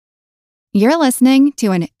You're listening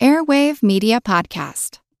to an Airwave Media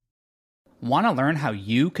Podcast. Want to learn how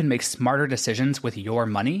you can make smarter decisions with your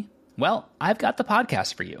money? Well, I've got the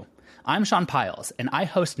podcast for you. I'm Sean Piles, and I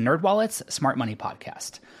host NerdWallet's Smart Money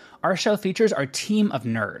Podcast. Our show features our team of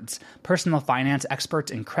nerds, personal finance experts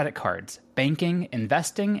in credit cards, banking,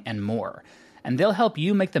 investing, and more. And they'll help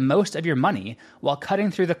you make the most of your money while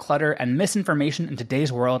cutting through the clutter and misinformation in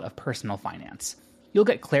today's world of personal finance. You'll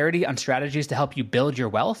get clarity on strategies to help you build your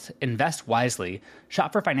wealth, invest wisely,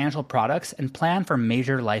 shop for financial products, and plan for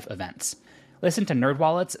major life events. Listen to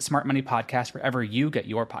NerdWallet's Smart Money Podcast wherever you get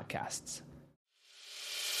your podcasts.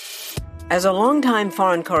 As a longtime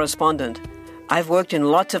foreign correspondent, I've worked in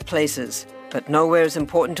lots of places, but nowhere as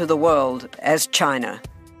important to the world as China.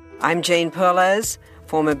 I'm Jane Perlez,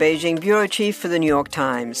 former Beijing bureau chief for the New York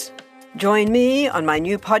Times. Join me on my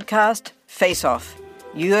new podcast, Face Off,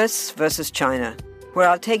 U.S. versus China, where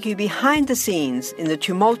I'll take you behind the scenes in the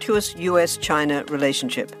tumultuous U.S.-China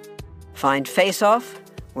relationship. Find Face Off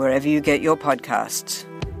wherever you get your podcasts.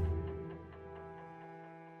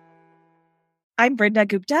 I'm Brenda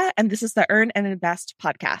Gupta, and this is the Earn and Invest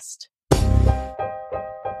podcast.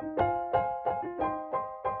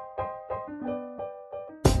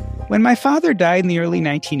 When my father died in the early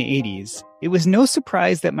 1980s, it was no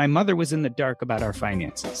surprise that my mother was in the dark about our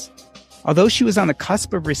finances. Although she was on the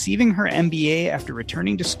cusp of receiving her MBA after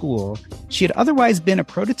returning to school, she had otherwise been a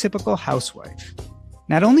prototypical housewife.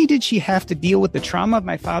 Not only did she have to deal with the trauma of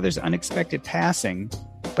my father's unexpected passing,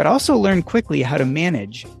 but also learn quickly how to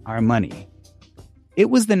manage our money.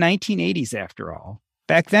 It was the 1980s, after all.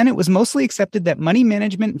 Back then, it was mostly accepted that money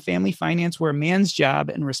management and family finance were a man's job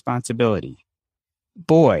and responsibility.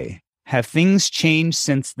 Boy, have things changed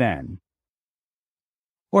since then.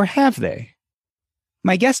 Or have they?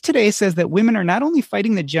 My guest today says that women are not only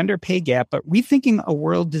fighting the gender pay gap, but rethinking a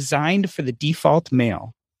world designed for the default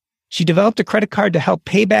male. She developed a credit card to help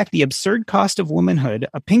pay back the absurd cost of womanhood,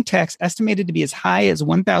 a pink tax estimated to be as high as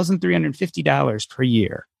 $1,350 per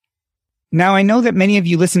year. Now, I know that many of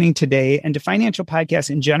you listening today and to financial podcasts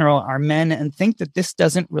in general are men and think that this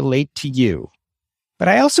doesn't relate to you. But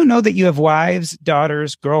I also know that you have wives,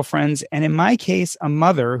 daughters, girlfriends, and in my case, a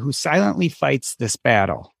mother who silently fights this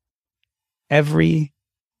battle every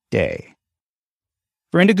day.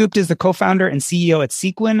 Brenda Gupta is the co-founder and CEO at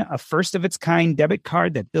Sequin, a first-of-its-kind debit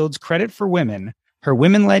card that builds credit for women. Her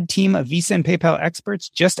women-led team of Visa and PayPal experts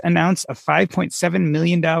just announced a $5.7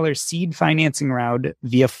 million seed financing round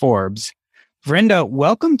via Forbes. Brenda,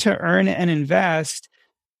 welcome to Earn and Invest.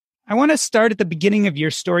 I want to start at the beginning of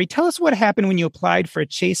your story. Tell us what happened when you applied for a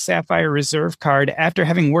Chase Sapphire Reserve card after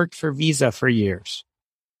having worked for Visa for years.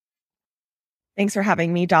 Thanks for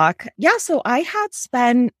having me, Doc. Yeah, so I had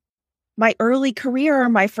spent my early career,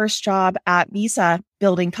 my first job at Visa,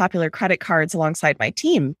 building popular credit cards alongside my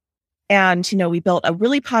team. And, we built a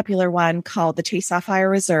really popular one called the Chase Sapphire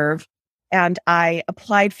Reserve. And I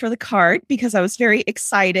applied for the card because I was very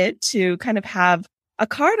excited to kind of have a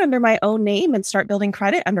card under my own name and start building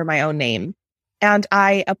credit under my own name. And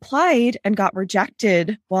I applied and got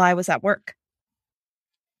rejected while I was at work.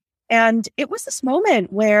 And it was this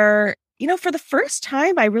moment where, for the first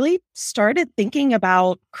time, I really started thinking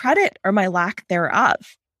about credit or my lack thereof.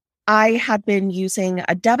 I had been using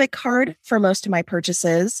a debit card for most of my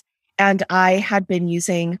purchases, and I had been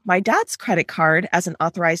using my dad's credit card as an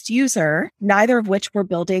authorized user, neither of which were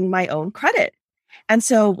building my own credit. And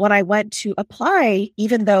so when I went to apply,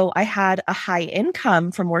 even though I had a high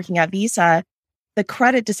income from working at Visa, the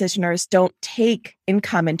credit decisioners don't take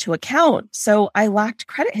income into account. So I lacked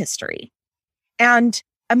credit history. And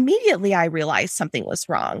immediately I realized something was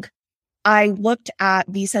wrong. I looked at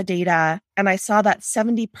Visa data and I saw that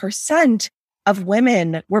 70% of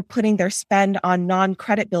women were putting their spend on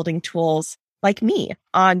non-credit building tools like me,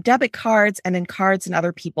 on debit cards and in cards in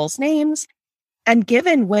other people's names. And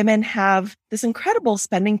given women have this incredible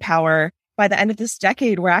spending power, by the end of this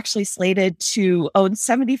decade, we're actually slated to own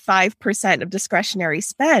 75% of discretionary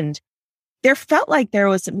spend. There felt like there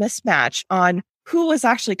was a mismatch on who was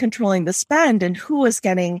actually controlling the spend and who was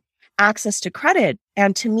getting access to credit.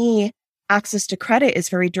 And to me, access to credit is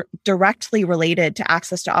very directly related to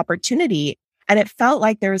access to opportunity. And it felt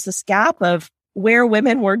like there was this gap of where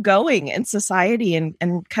women were going in society and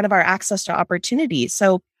kind of our access to opportunity.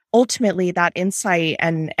 So ultimately, that insight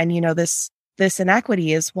and this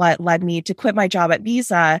inequity is what led me to quit my job at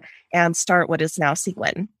Visa and start what is now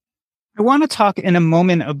Sequin. I want to talk in a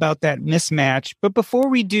moment about that mismatch, but before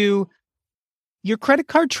we do, your credit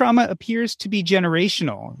card trauma appears to be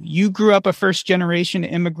generational. You grew up a first-generation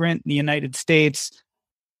immigrant in the United States.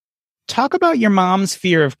 Talk about your mom's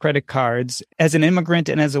fear of credit cards as an immigrant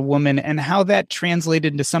and as a woman and how that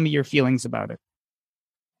translated into some of your feelings about it.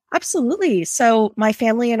 Absolutely. So my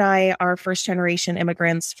family and I are first generation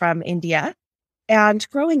immigrants from India. And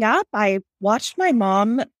growing up, I watched my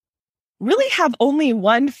mom really have only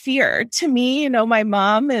one fear. To me, my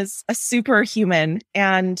mom is a superhuman.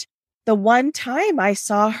 And the one time I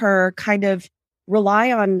saw her kind of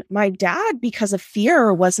rely on my dad because of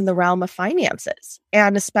fear was in the realm of finances,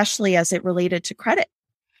 and especially as it related to credit.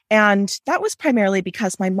 And that was primarily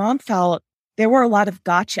because my mom felt there were a lot of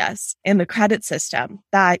gotchas in the credit system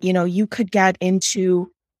that, you could get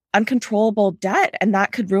into uncontrollable debt and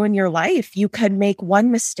that could ruin your life. You could make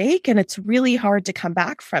one mistake and it's really hard to come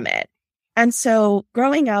back from it. And so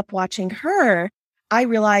growing up watching her, I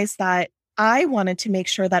realized that I wanted to make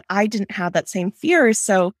sure that I didn't have that same fear.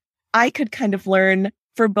 So I could kind of learn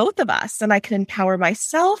for both of us, and I could empower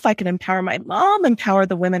myself. I could empower my mom, empower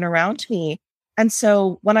the women around me. And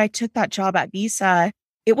so when I took that job at Visa,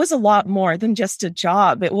 it was a lot more than just a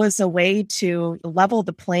job. It was a way to level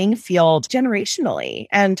the playing field generationally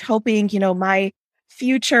and hoping, my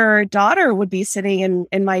future daughter would be sitting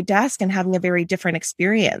in my desk and having a very different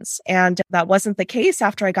experience. And that wasn't the case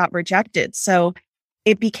after I got rejected. So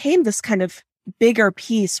it became this kind of bigger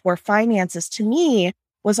piece where finances to me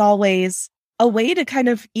was always a way to kind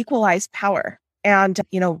of equalize power. And,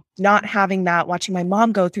 not having that, watching my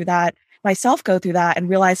mom go through that, myself go through that, and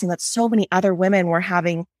realizing that so many other women were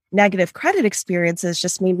having negative credit experiences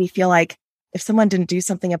just made me feel like if someone didn't do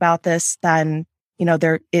something about this, then,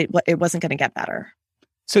 it wasn't going to get better.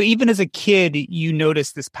 So even as a kid, you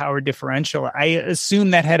noticed this power differential. I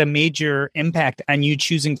assume that had a major impact on you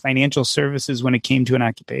choosing financial services when it came to an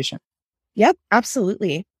occupation. Yep,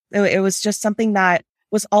 absolutely. It was just something that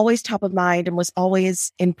was always top of mind and was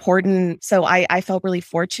always important. So I felt really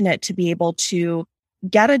fortunate to be able to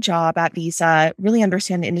get a job at Visa, really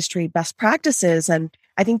understand the industry best practices. And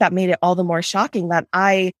I think that made it all the more shocking that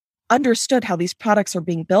I understood how these products are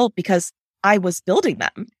being built because I was building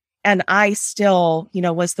them. And I still,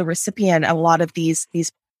 was the recipient of a lot of these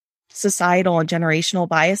societal and generational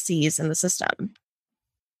biases in the system.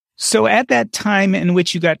 So at that time in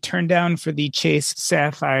which you got turned down for the Chase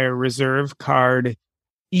Sapphire Reserve card,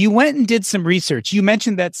 you went and did some research. You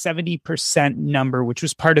mentioned that 70% number, which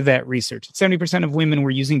was part of that research. 70% of women were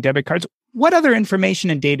using debit cards. What other information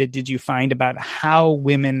and data did you find about how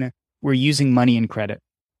women were using money and credit?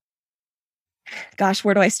 Gosh,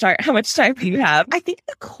 where do I start? How much time do you have? I think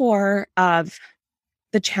the core of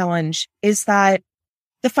the challenge is that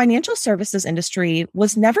the financial services industry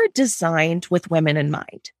was never designed with women in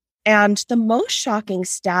mind. And the most shocking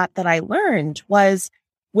stat that I learned was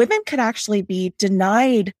women could actually be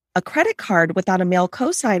denied a credit card without a male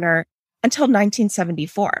cosigner until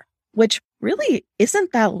 1974, which really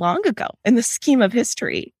isn't that long ago in the scheme of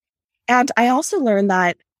history. And I also learned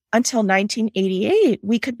that until 1988,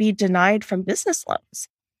 we could be denied from business loans.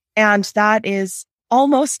 And that is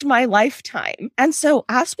almost my lifetime. And so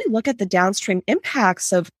as we look at the downstream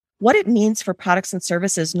impacts of what it means for products and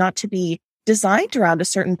services not to be designed around a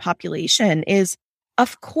certain population is,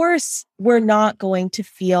 of course, we're not going to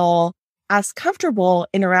feel as comfortable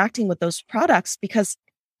interacting with those products because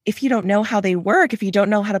if you don't know how they work, if you don't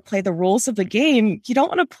know how to play the rules of the game, you don't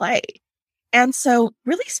want to play. And so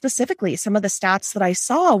really specifically, some of the stats that I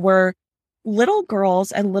saw were little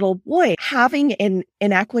girls and little boys having an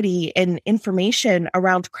inequity in information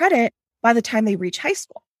around credit by the time they reach high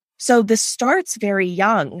school. So this starts very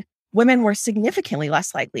young. Women were significantly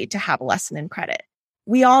less likely to have a lesson in credit.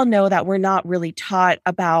 We all know that we're not really taught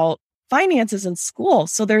about finances in school.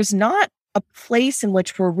 So there's not a place in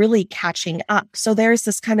which we're really catching up. So there's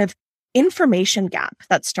this kind of information gap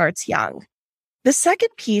that starts young. The second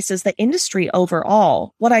piece is the industry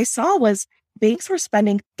overall. What I saw was banks were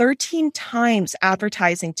spending 13 times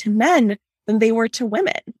advertising to men than they were to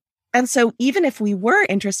women. And so even if we were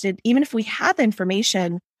interested, even if we had the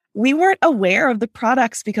information, we weren't aware of the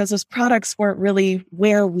products because those products weren't really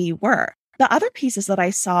where we were. The other pieces that I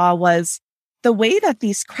saw was the way that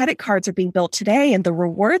these credit cards are being built today and the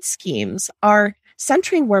reward schemes are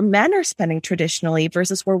centering where men are spending traditionally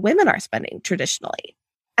versus where women are spending traditionally.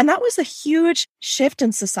 And that was a huge shift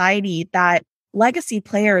in society that legacy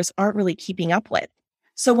players aren't really keeping up with.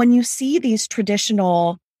 So when you see these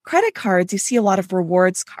traditional credit cards, you see a lot of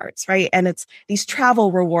rewards cards, right? And it's these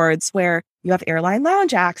travel rewards where you have airline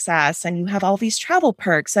lounge access and you have all these travel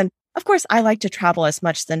perks. And of course, I like to travel as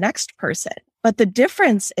much as the next person. But the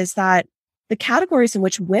difference is that the categories in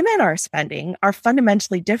which women are spending are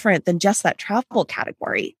fundamentally different than just that travel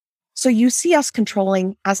category. So you see us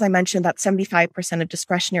controlling, as I mentioned, that 75% of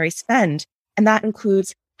discretionary spend. And that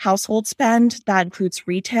includes household spend, that includes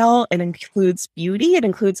retail, it includes beauty, it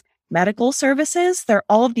includes medical services. There are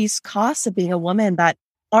all of these costs of being a woman that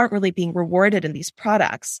aren't really being rewarded in these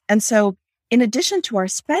products. And so in addition to our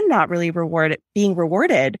spend not really being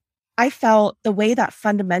rewarded, I felt the way that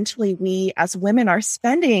fundamentally we as women are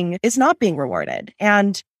spending is not being rewarded.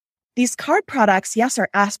 And these card products, yes, are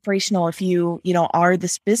aspirational if you are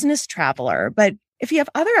this business traveler. But if you have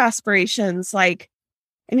other aspirations, like,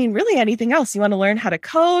 really anything else, you want to learn how to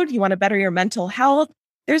code, you want to better your mental health,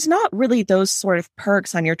 there's not really those sort of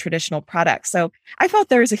perks on your traditional products. So I felt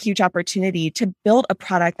there was a huge opportunity to build a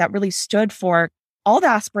product that really stood for all the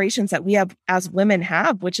aspirations that we have as women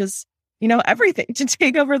have, which is, everything to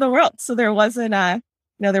take over the world. So there wasn't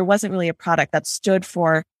really a product that stood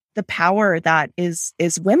for the power that is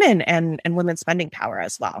women and women's spending power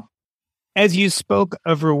as well. As you spoke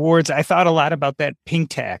of rewards, I thought a lot about that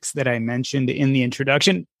pink tax that I mentioned in the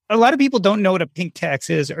introduction. A lot of people don't know what a pink tax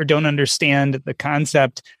is or don't understand the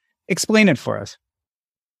concept. Explain it for us.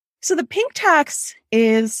 So the pink tax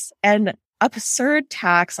is an absurd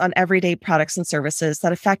tax on everyday products and services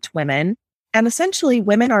that affect women. And essentially,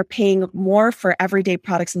 women are paying more for everyday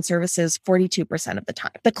products and services 42% of the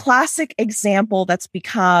time. The classic example that's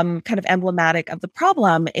become kind of emblematic of the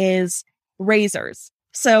problem is razors.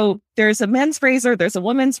 So there's a men's razor, there's a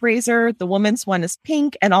woman's razor, the woman's one is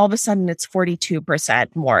pink, and all of a sudden it's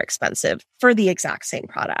 42% more expensive for the exact same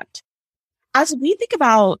product. As we think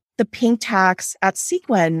about the pink tax at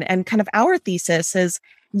Sequin and kind of our thesis is,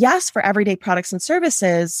 yes, for everyday products and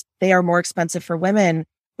services, they are more expensive for women,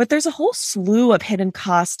 but there's a whole slew of hidden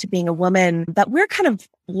costs to being a woman that we're kind of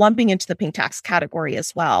lumping into the pink tax category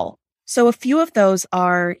as well. So a few of those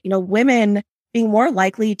are, women being more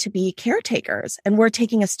likely to be caretakers. And we're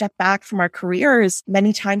taking a step back from our careers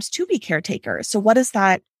many times to be caretakers. So what does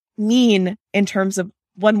that mean in terms of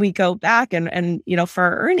when we go back and for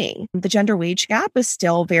our earning? The gender wage gap is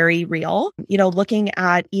still very real. Looking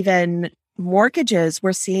at even mortgages,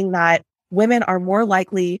 we're seeing that women are more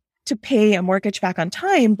likely to pay a mortgage back on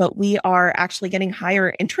time, but we are actually getting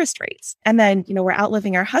higher interest rates. And then, we're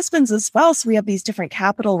outliving our husbands as well. So we have these different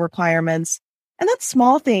capital requirements. And that's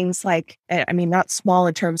small things like, not small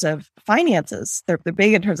in terms of finances. They're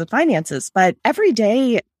big in terms of finances, but every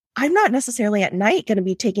day I'm not necessarily at night going to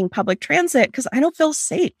be taking public transit because I don't feel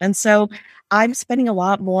safe. And so I'm spending a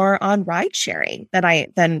lot more on ride sharing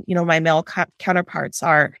than my male counterparts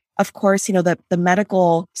are. Of course, the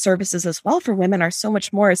medical services as well for women are so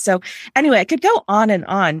much more. So anyway, I could go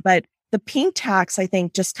on, but the pink tax, I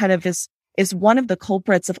think, just kind of is one of the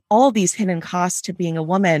culprits of all these hidden costs to being a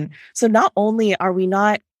woman. So not only are we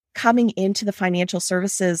not coming into the financial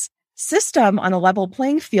services system on a level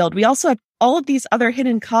playing field, we also have all of these other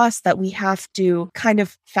hidden costs that we have to kind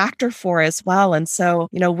of factor for as well. And so,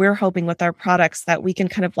 we're hoping with our products that we can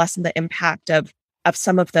kind of lessen the impact of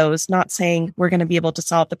some of those, not saying we're going to be able to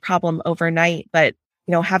solve the problem overnight, but,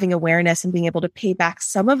 having awareness and being able to pay back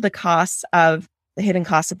some of the costs of the hidden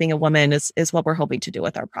costs of being a woman is what we're hoping to do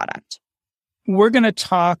with our product. We're going to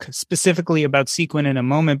talk specifically about Sequin in a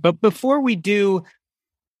moment, but before we do,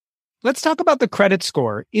 let's talk about the credit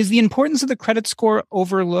score. Is the importance of the credit score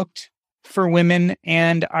overlooked for women?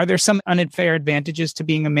 And are there some unfair advantages to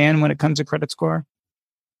being a man when it comes to credit score?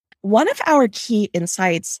 One of our key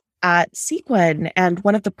insights at Sequin and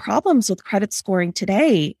one of the problems with credit scoring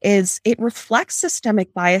today is it reflects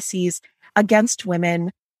systemic biases against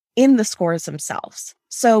women in the scores themselves.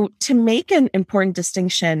 So to make an important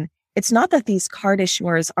distinction, it's not that these card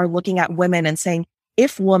issuers are looking at women and saying,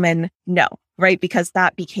 if woman, no, right? Because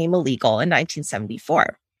that became illegal in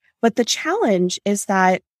 1974. But the challenge is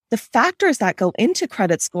that the factors that go into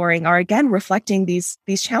credit scoring are, again, reflecting these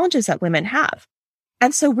challenges that women have.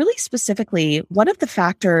 And so really specifically, one of the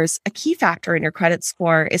factors, a key factor in your credit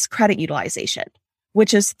score is credit utilization,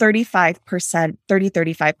 which is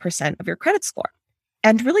 35% of your credit score.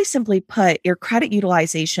 And really simply put, your credit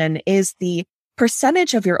utilization is the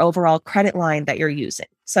percentage of your overall credit line that you're using.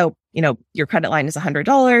 So, your credit line is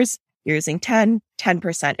 $100, you're using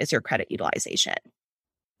 10% is your credit utilization.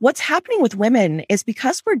 What's happening with women is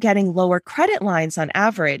because we're getting lower credit lines on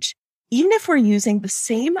average, even if we're using the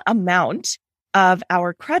same amount of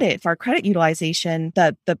our credit, if our credit utilization,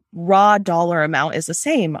 the raw dollar amount is the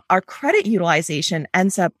same, our credit utilization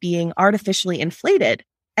ends up being artificially inflated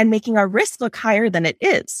and making our risk look higher than it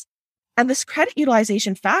is. And this credit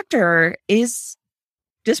utilization factor is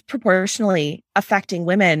disproportionately affecting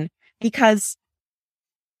women because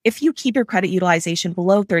if you keep your credit utilization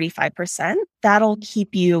below 35%, that'll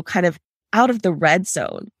keep you kind of out of the red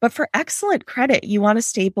zone. But for excellent credit, you want to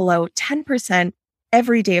stay below 10%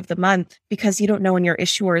 every day of the month because you don't know when your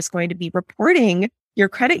issuer is going to be reporting your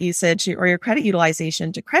credit usage or your credit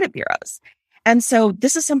utilization to credit bureaus. And so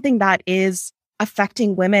this is something that is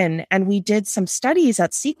affecting women. And we did some studies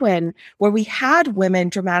at Sequin where we had women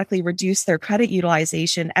dramatically reduce their credit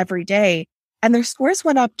utilization every day, and their scores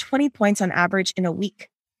went up 20 points on average in a week.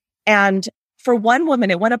 And for one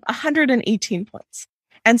woman, it went up 118 points.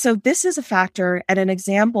 And so this is a factor and an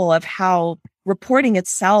example of how reporting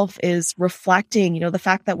itself is reflecting, the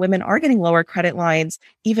fact that women are getting lower credit lines,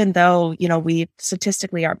 even though, we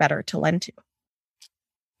statistically are better to lend to.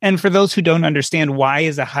 And for those who don't understand, why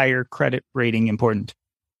is a higher credit rating important?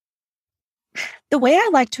 The way I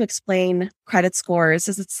like to explain credit scores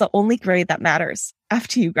is it's the only grade that matters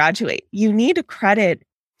after you graduate. You need a credit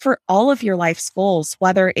for all of your life's goals,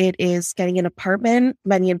 whether it is getting an apartment.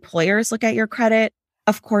 Many employers look at your credit.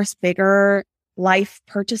 Of course, bigger life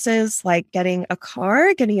purchases like getting a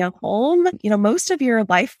car, getting a home. Most of your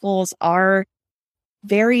life goals are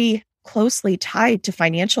very closely tied to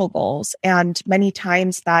financial goals. And many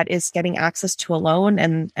times that is getting access to a loan,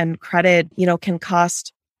 and credit, can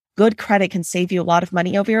cost. Good credit can save you a lot of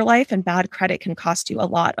money over your life, and bad credit can cost you a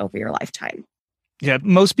lot over your lifetime. Yeah,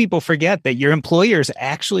 most people forget that your employers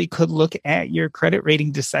actually could look at your credit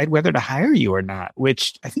rating, decide whether to hire you or not,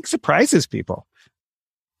 which I think surprises people.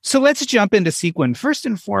 So let's jump into Sequin. First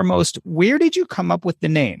and foremost, where did you come up with the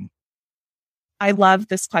name? I love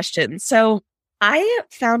this question. So I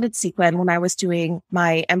founded Sequin when I was doing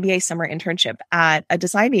my MBA summer internship at a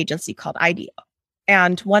design agency called IDEO.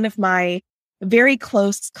 And one of my very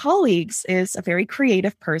close colleagues is a very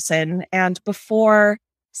creative person. And before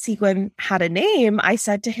Sequin had a name, I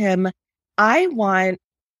said to him, I want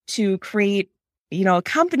to create, a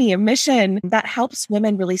company, a mission that helps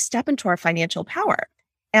women really step into our financial power.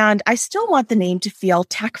 And I still want the name to feel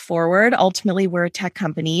tech forward. Ultimately, we're a tech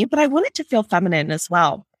company, but I want it to feel feminine as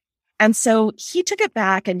well. And so he took it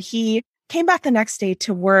back and he came back the next day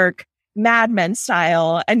to work Mad Men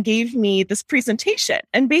style and gave me this presentation.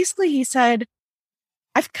 And basically he said,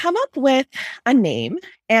 I've come up with a name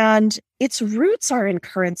and its roots are in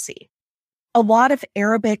currency. A lot of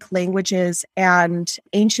Arabic languages and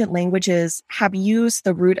ancient languages have used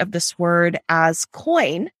the root of this word as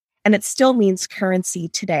coin, and it still means currency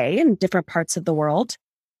today in different parts of the world.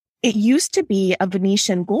 It used to be a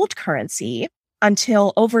Venetian gold currency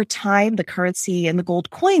until over time, the currency and the gold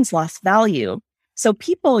coins lost value. So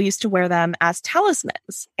people used to wear them as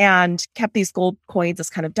talismans and kept these gold coins as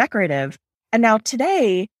kind of decorative. And now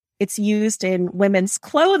today, it's used in women's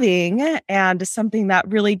clothing and something that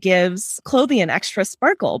really gives clothing an extra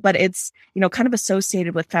sparkle, but it's, kind of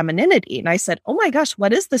associated with femininity. And I said, oh my gosh,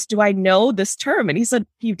 what is this? Do I know this term? And he said,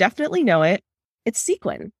 you definitely know it. It's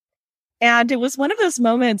Sequin. And it was one of those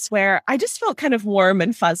moments where I just felt kind of warm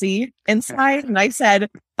and fuzzy inside. And I said,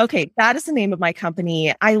 okay, that is the name of my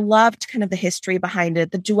company. I loved kind of the history behind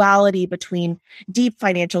it, the duality between deep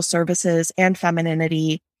financial services and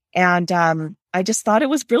femininity. And I just thought it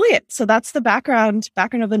was brilliant. So that's the background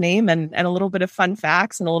of the name and a little bit of fun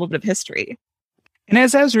facts and a little bit of history. And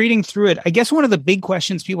as I was reading through it, I guess one of the big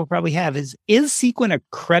questions people probably have is Sequin a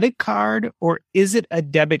credit card or is it a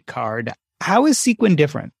debit card? How is Sequin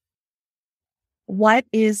different? What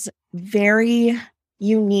is very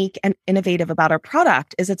unique and innovative about our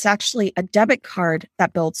product is it's actually a debit card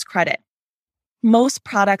that builds credit. Most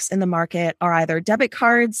products in the market are either debit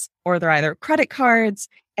cards or they're either credit cards,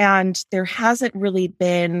 and there hasn't really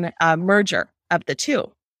been a merger of the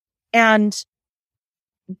two. And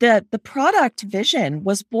the product vision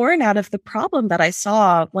was born out of the problem that I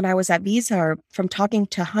saw when I was at Visa from talking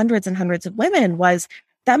to hundreds and hundreds of women was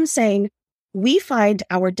them saying, we find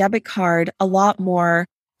our debit card a lot more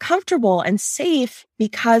comfortable and safe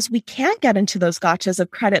because we can't get into those gotchas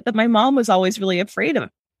of credit that my mom was always really afraid of.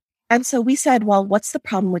 And so we said, well, what's the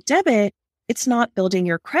problem with debit? It's not building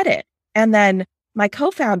your credit. And then my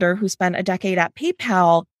co-founder, who spent a decade at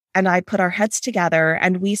PayPal, and I put our heads together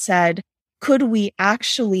and we said, could we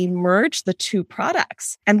actually merge the two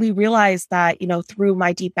products? And we realized that, through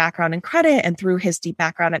my deep background in credit and through his deep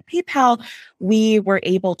background at PayPal, we were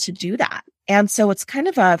able to do that. And so it's kind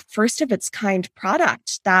of a first of its kind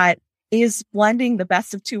product that is blending the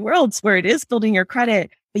best of two worlds, where it is building your credit,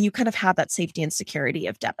 but you kind of have that safety and security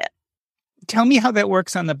of debit. Tell me how that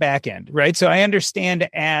works on the back end, right? So I understand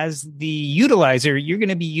as the utilizer, you're going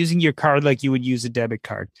to be using your card like you would use a debit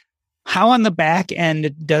card. How on the back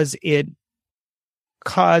end does it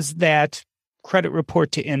cause that credit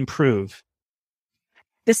report to improve?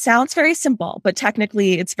 This sounds very simple, but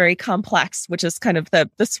technically it's very complex, which is kind of the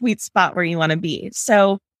sweet spot where you want to be.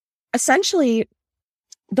 So essentially,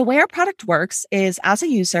 the way our product works is as a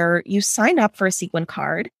user, you sign up for a Sequin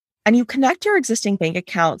card. and you connect your existing bank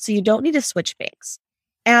account so you don't need to switch banks.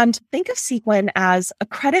 And think of Sequin as a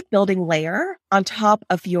credit building layer on top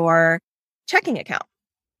of your checking account.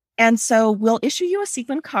 And so we'll issue you a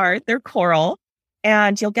Sequin card, they're Coral,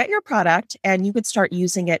 and you'll get your product and you could start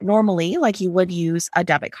using it normally like you would use a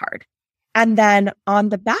debit card. And then on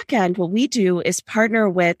the back end, what we do is partner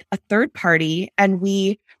with a third party and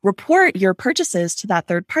we report your purchases to that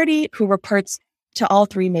third party who reports to all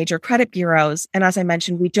three major credit bureaus. And as I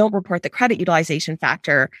mentioned, we don't report the credit utilization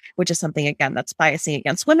factor, which is something, again, that's biasing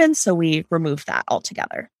against women. So we remove that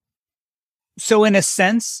altogether. So in a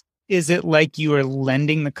sense, is it like you are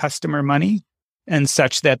lending the customer money and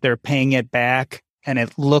such that they're paying it back and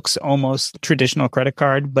it looks almost traditional credit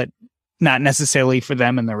card, but not necessarily for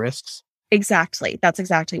them and the risks? Exactly. That's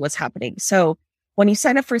exactly what's happening. So when you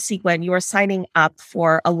sign up for Sequin, you are signing up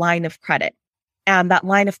for a line of credit. And that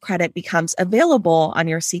line of credit becomes available on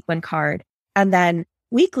your Sequin card. And then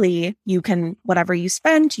weekly, you can, whatever you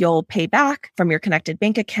spend, you'll pay back from your connected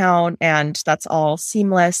bank account. And that's all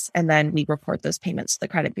seamless. And then we report those payments to the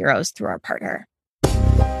credit bureaus through our partner.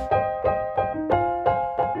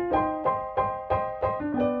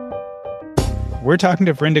 We're talking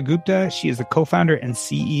to Vrinda Gupta. She is the co-founder and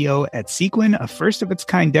CEO at Sequin, a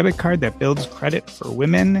first-of-its-kind debit card that builds credit for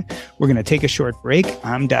women. We're going to take a short break.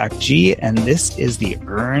 I'm Doc G, and this is the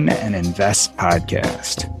Earn and Invest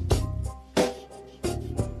podcast.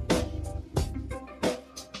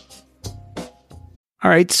 All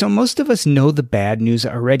right, so most of us know the bad news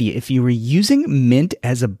already. If you were using Mint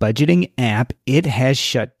as a budgeting app, it has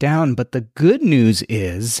shut down. But the good news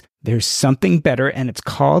is there's something better, and it's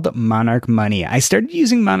called Monarch Money. I started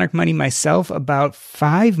using Monarch Money myself about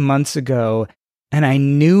 5 months ago, and I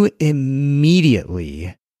knew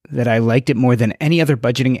immediately that I liked it more than any other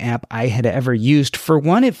budgeting app I had ever used. For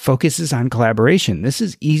one, it focuses on collaboration. This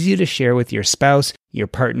is easy to share with your spouse, your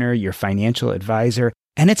partner, your financial advisor.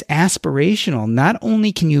 And it's aspirational. Not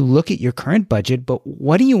only can you look at your current budget, but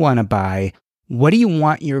what do you want to buy? What do you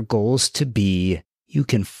want your goals to be? You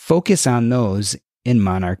can focus on those in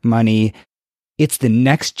Monarch Money. It's the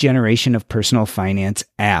next generation of personal finance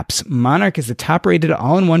apps. Monarch is the top-rated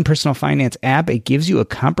all-in-one personal finance app. It gives you a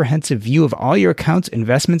comprehensive view of all your accounts,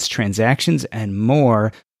 investments, transactions, and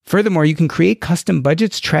more. Furthermore, you can create custom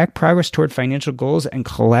budgets, track progress toward financial goals, and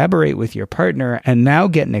collaborate with your partner. And now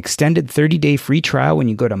get an extended 30-day free trial when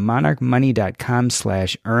you go to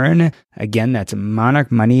monarchmoney.com/earn. Again, that's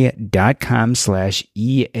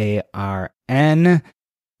monarchmoney.com/EARN.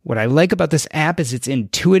 What I like about this app is it's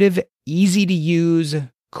intuitive, easy to use,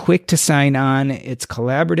 quick to sign on. It's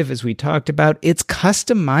collaborative, as we talked about. It's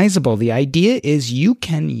customizable. The idea is you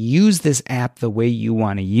can use this app the way you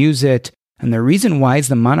want to use it. And the reason why is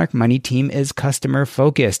the Monarch Money team is customer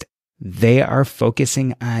focused. They are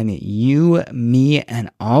focusing on you, me, and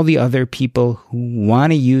all the other people who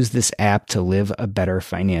want to use this app to live a better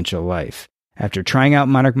financial life. After trying out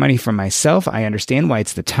Monarch Money for myself, I understand why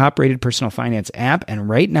it's the top-rated personal finance app. And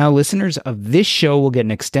right now, listeners of this show will get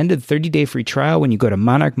an extended 30-day free trial when you go to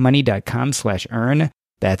monarchmoney.com/earn.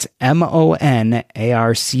 That's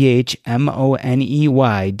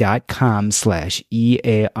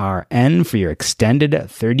monarchmoney.com/EARN for your extended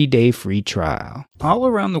 30-day free trial. All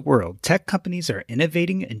around the world, tech companies are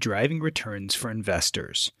innovating and driving returns for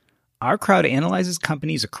investors. Our crowd analyzes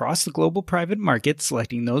companies across the global private market,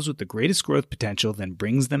 selecting those with the greatest growth potential, then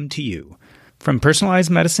brings them to you. From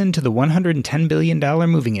personalized medicine to the $110 billion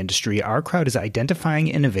moving industry, our crowd is identifying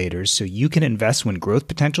innovators so you can invest when growth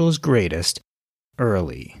potential is greatest,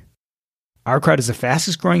 early. Our crowd is the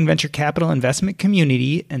fastest growing venture capital investment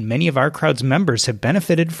community, and many of our crowd's members have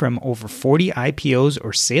benefited from over 40 IPOs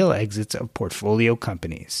or sale exits of portfolio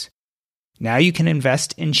companies. Now you can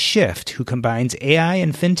invest in Shift, who combines AI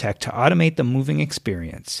and fintech to automate the moving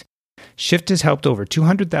experience. Shift has helped over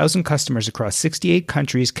 200,000 customers across 68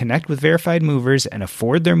 countries connect with verified movers and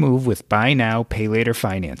afford their move with buy now, pay later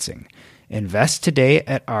financing. Invest today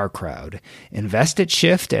at our crowd. Invest at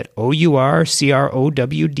Shift at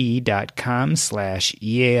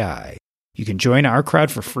OurCrowd.com/EAI. You can join our crowd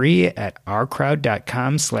for free at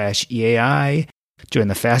OurCrowd.com/EAI. Join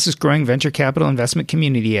the fastest growing venture capital investment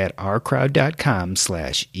community at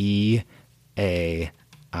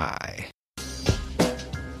OurCrowd.com/EAI.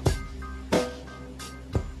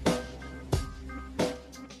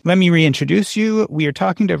 Let me reintroduce you. We are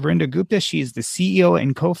talking to Vrinda Gupta. She is the CEO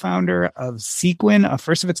and co-founder of Sequin, a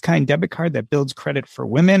first-of-its-kind debit card that builds credit for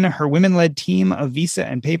women. Her women-led team of Visa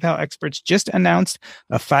and PayPal experts just announced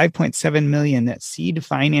a $5.7 million seed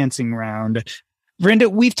financing round.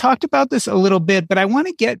 Vrinda, we've talked about this a little bit, but I want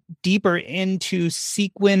to get deeper into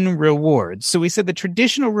Sequin rewards. So we said the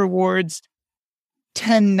traditional rewards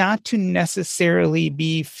tend not to necessarily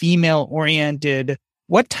be female oriented.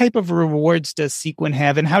 What type of rewards does Sequin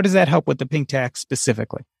have, and how does that help with the pink tax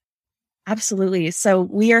specifically? Absolutely. So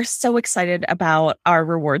we are so excited about our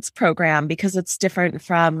rewards program because it's different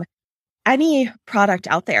from any product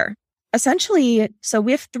out there. Essentially, so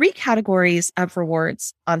we have 3 categories of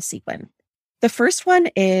rewards on Sequin. The first one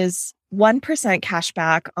is 1% cash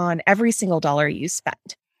back on every single dollar you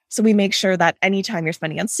spend. So we make sure that anytime you're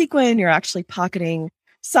spending on Sequin, you're actually pocketing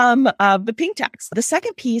some of the pink tax. The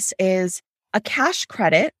second piece is a cash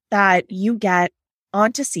credit that you get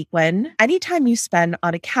onto Sequin anytime you spend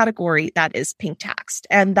on a category that is pink taxed.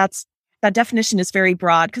 And that definition is very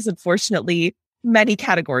broad because unfortunately, many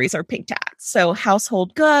categories are pink taxed. So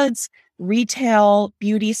household goods, retail,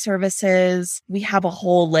 beauty services, we have a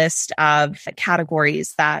whole list of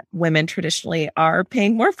categories that women traditionally are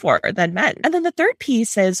paying more for than men. And then the third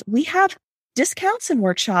piece is we have discounts and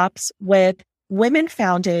workshops with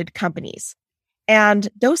women-founded companies. And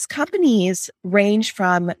those companies range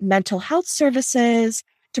from mental health services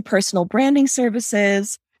to personal branding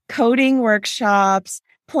services, coding workshops,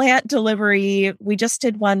 plant delivery. We just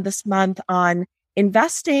did one this month on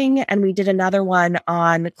investing, and we did another one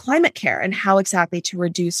on climate care and how exactly to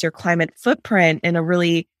reduce your climate footprint in a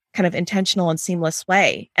really kind of intentional and seamless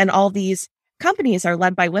way. And all these companies are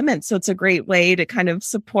led by women. So it's a great way to kind of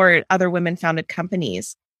support other women-founded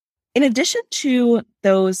companies. In addition to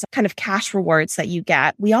those kind of cash rewards that you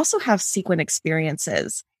get, we also have Sequin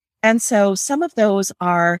experiences. And so some of those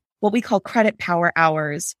are what we call credit power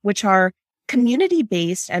hours, which are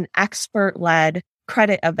community-based and expert-led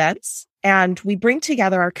credit events. And we bring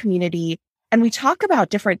together our community and we talk about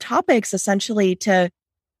different topics essentially to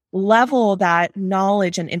level that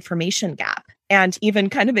knowledge and information gap and even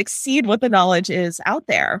kind of exceed what the knowledge is out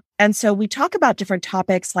there. And so we talk about different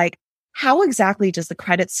topics like, how exactly does the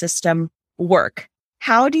credit system work?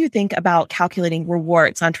 How do you think about calculating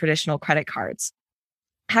rewards on traditional credit cards?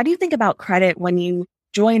 How do you think about credit when you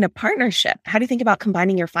join a partnership? How do you think about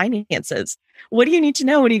combining your finances? What do you need to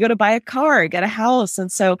know when you go to buy a car, get a house?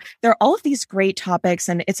 And so there are all of these great topics.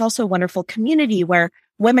 And it's also a wonderful community where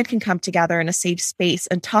women can come together in a safe space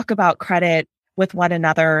and talk about credit with one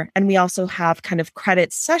another. And we also have kind of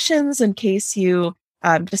credit sessions in case you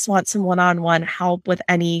just want some one-on-one help with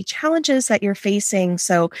any challenges that you're facing.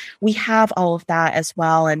 So we have all of that as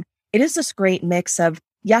well. And it is this great mix of,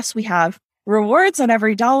 yes, we have rewards on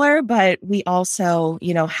every dollar, but we also,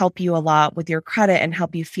 help you a lot with your credit and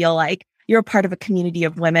help you feel like you're a part of a community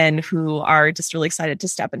of women who are just really excited to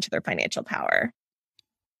step into their financial power.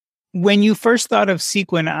 When you first thought of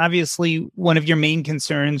Sequin, obviously one of your main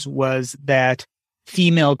concerns was that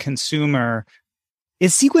female consumer.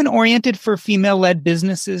 Is Sequin oriented for female-led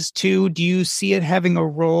businesses too? Do you see it having a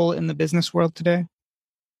role in the business world today?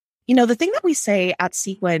 The thing that we say at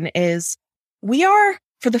Sequin is we are,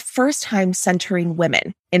 for the first time, centering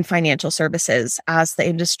women in financial services as the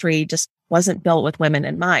industry just wasn't built with women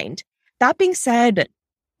in mind. That being said,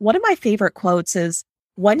 one of my favorite quotes is,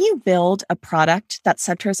 when you build a product that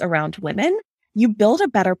centers around women, you build a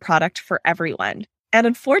better product for everyone. And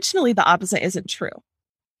unfortunately, the opposite isn't true.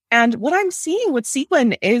 And what I'm seeing with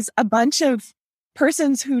Sequin is a bunch of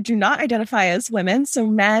persons who do not identify as women, so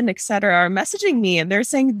men, et cetera, are messaging me and they're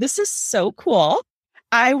saying, this is so cool.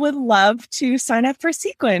 I would love to sign up for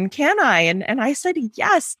Sequin. Can I? And I said,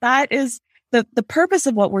 yes, that is the purpose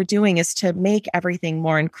of what we're doing is to make everything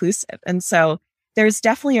more inclusive. And so there's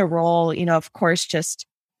definitely a role, of course, just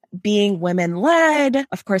being women-led.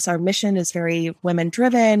 Of course, our mission is very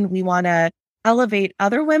women-driven. We want to elevate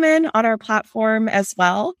other women on our platform as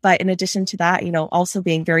well. But in addition to that, also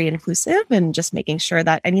being very inclusive and just making sure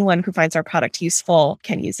that anyone who finds our product useful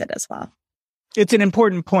can use it as well. It's an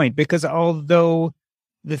important point because although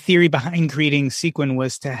the theory behind creating Sequin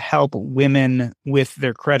was to help women with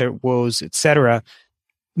their credit woes, et cetera,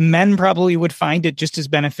 men probably would find it just as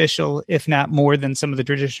beneficial, if not more than some of the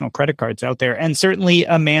traditional credit cards out there. And certainly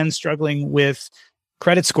a man struggling with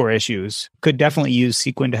credit score issues could definitely use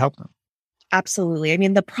Sequin to help them. Absolutely. I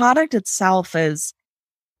mean, the product itself is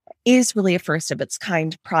really a first of its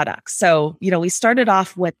kind product. So, we started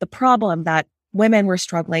off with the problem that women were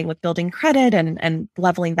struggling with building credit and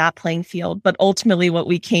leveling that playing field. But ultimately what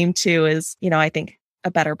we came to is, I think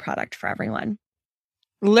a better product for everyone.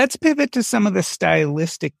 Let's pivot to some of the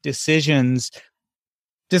stylistic decisions.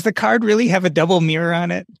 Does the card really have a double mirror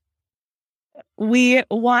on it? We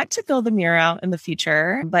want to build the mirror out in the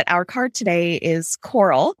future, but our card today is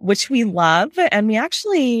coral, which we love. And we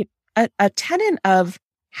actually, a tenet of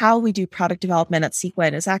how we do product development at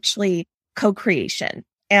Sequin is actually co-creation.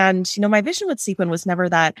 And, my vision with Sequin was never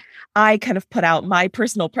that I kind of put out my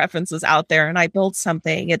personal preferences out there and I build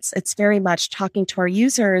something. It's very much talking to our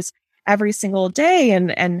users every single day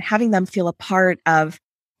and having them feel a part of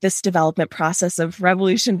this development process of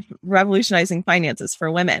revolutionizing finances for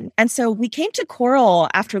women. And so we came to coral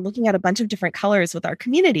after looking at a bunch of different colors with our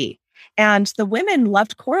community. And the women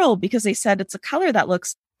loved coral because they said it's a color that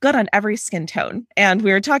looks good on every skin tone. And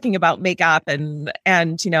we were talking about makeup and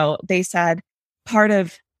they said part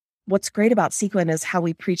of what's great about Sequin is how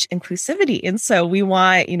we preach inclusivity. And so we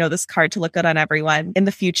want, this card to look good on everyone. In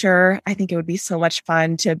the future, I think it would be so much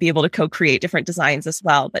fun to be able to co-create different designs as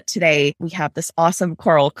well. But today we have this awesome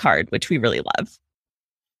coral card, which we really love.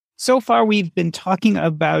 So far, we've been talking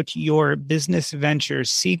about your business venture,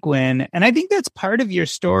 Sequin, and I think that's part of your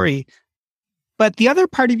story. But the other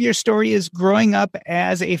part of your story is growing up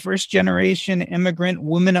as a first-generation immigrant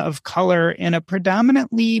woman of color in a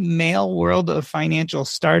predominantly male world of financial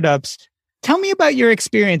startups. Tell me about your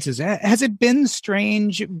experiences. Has it been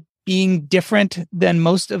strange being different than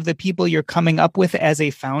most of the people you're coming up with as a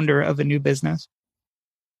founder of a new business?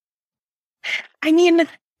 I mean,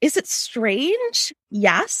 is it strange?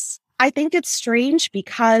 Yes. I think it's strange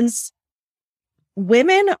because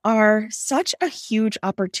women are such a huge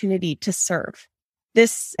opportunity to serve.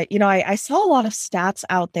 This, I saw a lot of stats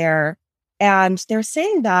out there, and they're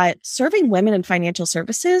saying that serving women in financial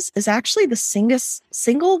services is actually the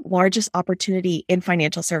single largest opportunity in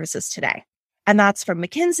financial services today. And that's from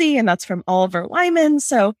McKinsey, and that's from Oliver Wyman.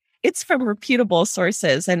 So it's from reputable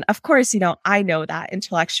sources. And of course, I know that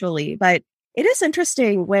intellectually, but it is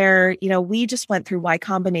interesting where, we just went through Y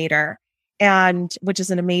Combinator, which is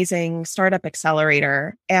an amazing startup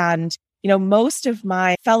accelerator. And most of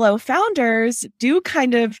my fellow founders do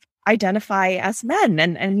kind of identify as men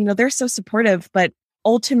and they're so supportive, but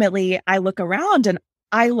ultimately I look around and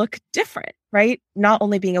I look different, right? Not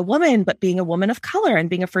only being a woman, but being a woman of color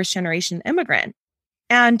and being a first generation immigrant.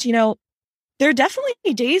 And, there are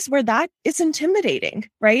definitely days where that is intimidating,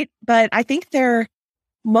 right? But I think there are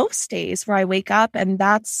most days where I wake up and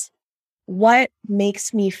that's what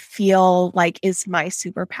makes me feel like is my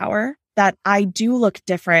superpower. That I do look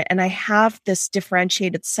different and I have this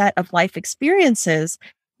differentiated set of life experiences,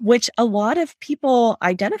 which a lot of people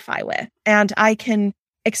identify with. And I can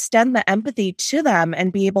extend the empathy to them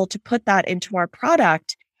and be able to put that into our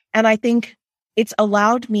product. And I think it's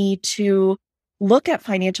allowed me to look at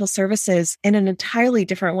financial services in an entirely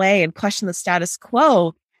different way and question the status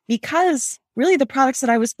quo because really the products that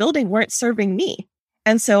I was building weren't serving me.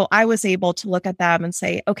 And so I was able to look at them and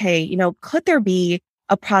say, okay, could there be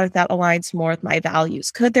a product that aligns more with my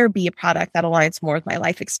values? Could there be a product that aligns more with my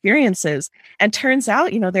life experiences? And turns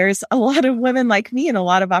out, there's a lot of women like me and a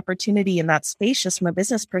lot of opportunity in that space just from a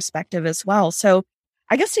business perspective as well. So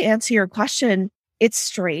I guess to answer your question, it's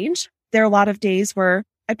strange. There are a lot of days where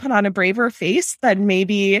I put on a braver face than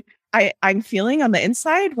maybe I'm feeling on the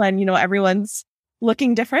inside when, everyone's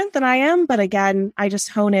looking different than I am. But again, I just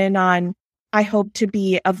hone in on, I hope to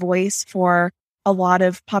be a voice for a lot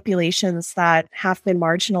of populations that have been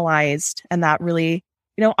marginalized and that really,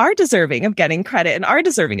 are deserving of getting credit and are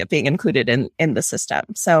deserving of being included in the system.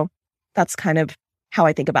 So that's kind of how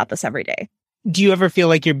I think about this every day. Do you ever feel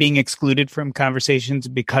like you're being excluded from conversations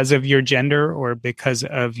because of your gender or because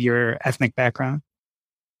of your ethnic background?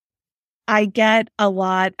 I get a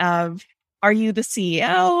lot of, are you the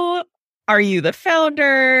CEO? Are you the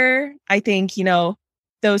founder? I think,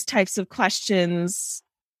 those types of questions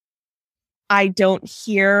I don't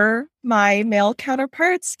hear my male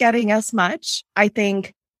counterparts getting as much. I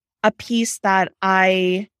think a piece that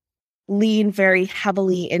I lean very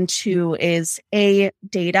heavily into is A,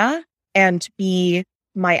 data, and B,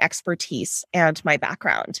 my expertise and my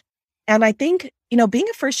background. And I think, being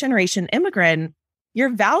a first generation immigrant, your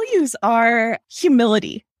values are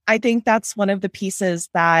humility. I think that's one of the pieces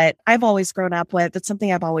that I've always grown up with. It's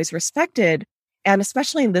something I've always respected. And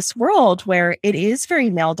especially in this world where it is very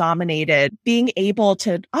male dominated, being able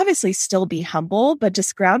to obviously still be humble, but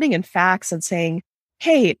just grounding in facts and saying,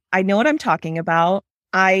 hey, I know what I'm talking about.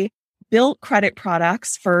 I built credit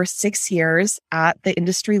products for 6 years at the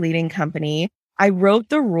industry leading company. I wrote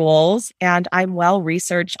the rules and I'm well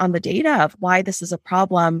researched on the data of why this is a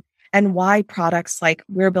problem and why products like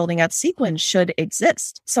we're building at Sequin should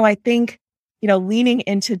exist. So I think leaning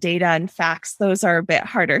into data and facts, those are a bit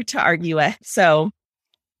harder to argue with. So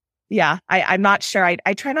yeah, I'm not sure.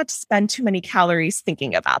 I try not to spend too many calories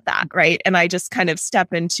thinking about that, right? And I just kind of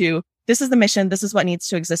step into, this is the mission, this is what needs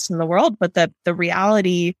to exist in the world. But the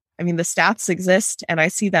reality, the stats exist and I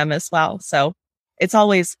see them as well. So it's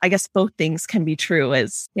always, I guess both things can be true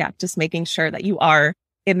is, just making sure that you are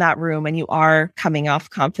in that room and you are coming off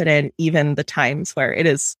confident, even the times where it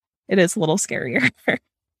is a little scarier.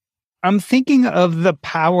 I'm thinking of the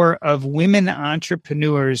power of women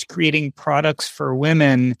entrepreneurs creating products for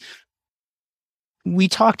women. We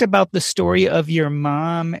talked about the story of your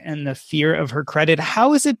mom and the fear of her credit.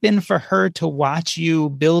 How has it been for her to watch you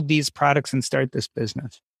build these products and start this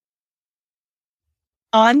business?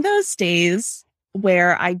 On those days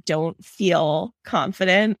where I don't feel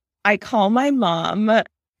confident, I call my mom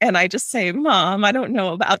and I just say, Mom, I don't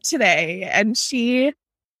know about today. And she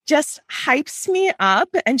just hypes me up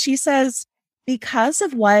and she says, because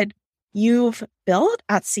of what you've built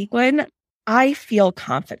at Sequin, I feel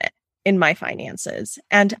confident in my finances.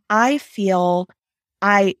 And I feel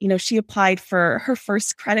she applied for her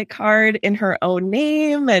first credit card in her own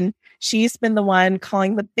name, and she's been the one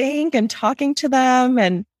calling the bank and talking to them.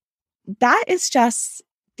 And that is just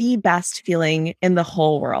the best feeling in the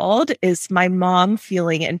whole world, is my mom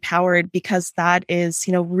feeling empowered, because that is,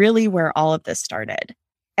 really where all of this started.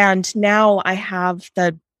 And now I have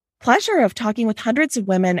the pleasure of talking with hundreds of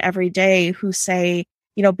women every day who say,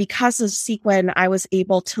 because of Sequin, I was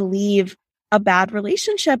able to leave a bad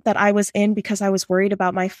relationship that I was in because I was worried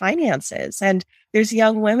about my finances. And there's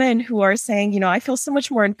young women who are saying, I feel so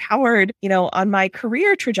much more empowered, on my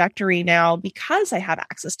career trajectory now because I have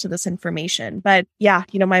access to this information. But yeah,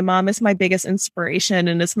 my mom is my biggest inspiration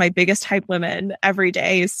and is my biggest hype woman every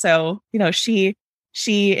day. So, she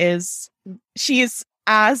is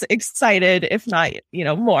as excited, if not,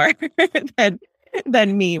 more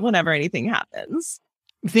than me whenever anything happens.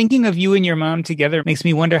 Thinking of you and your mom together makes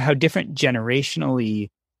me wonder how different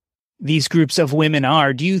generationally these groups of women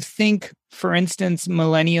are. Do you think, for instance,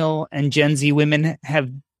 millennial and Gen Z women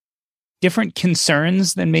have different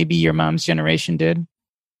concerns than maybe your mom's generation did?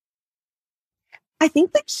 I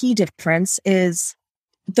think the key difference is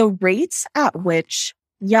the rates at which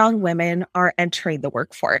young women are entering the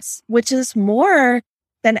workforce, which is more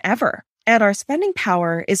than ever. And our spending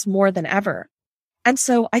power is more than ever. And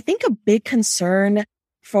so I think a big concern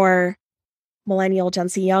for millennial, Gen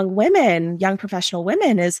Z young women, young professional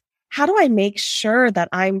women, is how do I make sure that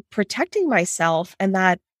I'm protecting myself and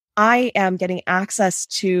that I am getting access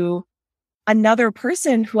to another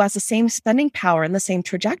person who has the same spending power and the same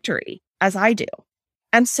trajectory as I do?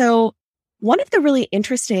 And so one of the really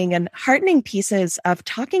interesting and heartening pieces of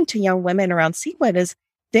talking to young women around Sequin is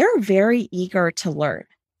they're very eager to learn.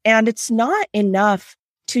 And it's not enough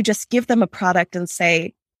to just give them a product and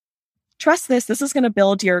say, trust this is going to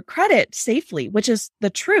build your credit safely, which is the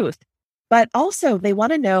truth. But also they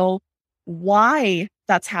want to know why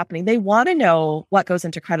that's happening. They want to know what goes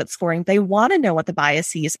into credit scoring. They want to know what the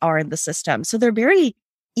biases are in the system. So they're very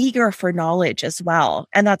eager for knowledge as well.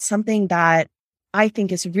 And that's something that I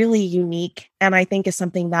think is really unique. And I think is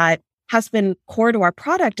something that has been core to our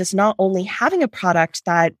product, is not only having a product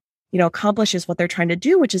that, accomplishes what they're trying to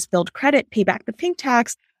do, which is build credit, pay back the pink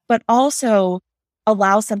tax, but also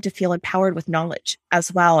allows them to feel empowered with knowledge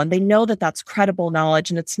as well. And they know that that's credible knowledge.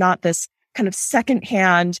 And it's not this kind of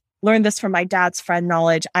secondhand, learn this from my dad's friend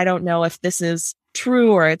knowledge. I don't know if this is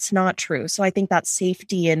true or it's not true. So I think that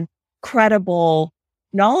safety and credible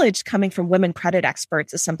knowledge coming from women credit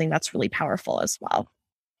experts is something that's really powerful as well.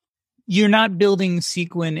 You're not building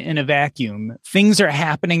Sequin in a vacuum. Things are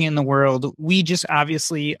happening in the world. We just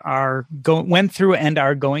obviously went through and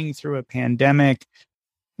are going through a pandemic.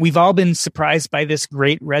 We've all been surprised by this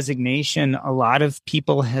great resignation. A lot of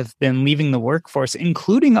people have been leaving the workforce,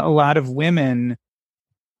 including a lot of women.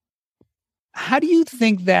 How do you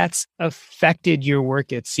think that's affected your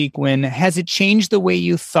work at Sequin? Has it changed the way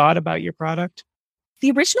you thought about your product?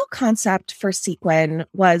 The original concept for Sequin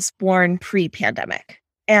was born pre-pandemic.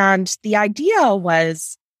 And the idea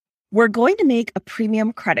was, we're going to make a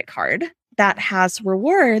premium credit card that has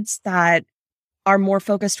rewards that are more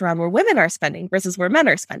focused around where women are spending versus where men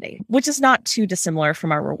are spending, which is not too dissimilar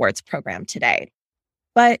from our rewards program today.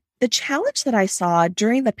 But the challenge that I saw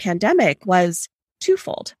during the pandemic was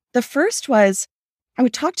twofold. The first was I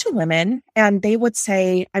would talk to women and they would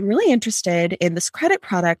say, I'm really interested in this credit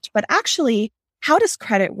product, but actually, how does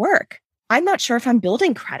credit work? I'm not sure if I'm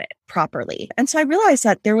building credit properly. And so I realized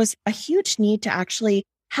that there was a huge need to actually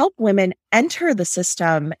help women enter the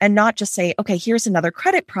system and not just say, okay, here's another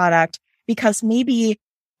credit product, because maybe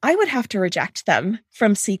I would have to reject them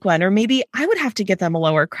from Sequin, or maybe I would have to give them a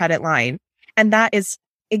lower credit line. And that is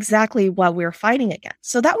exactly what we're fighting against.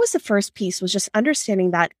 So that was the first piece, was just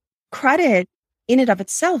understanding that credit in and of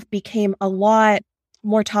itself became a lot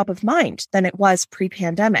more top of mind than it was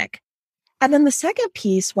pre-pandemic. And then the second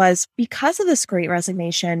piece was, because of this great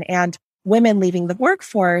resignation and women leaving the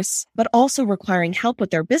workforce, but also requiring help with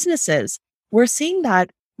their businesses, we're seeing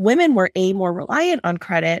that women were A, more reliant on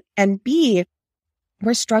credit, and B,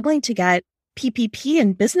 we're struggling to get PPP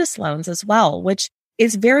and business loans as well, which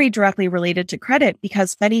is very directly related to credit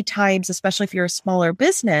because many times, especially if you're a smaller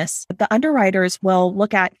business, the underwriters will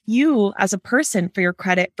look at you as a person for your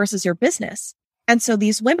credit versus your business. And so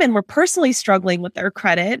these women were personally struggling with their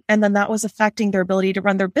credit, and then that was affecting their ability to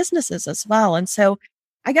run their businesses as well. And so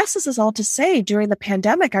I guess this is all to say, during the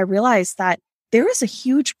pandemic, I realized that there is a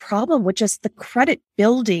huge problem with just the credit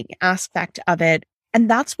building aspect of it. And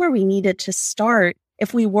that's where we needed to start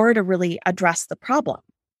if we were to really address the problem.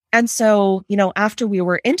 And so, after we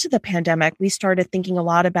were into the pandemic, we started thinking a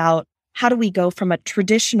lot about how do we go from a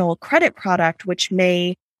traditional credit product, which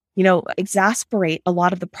may, exasperate a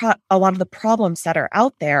lot of the problems that are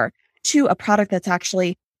out there, to a product that's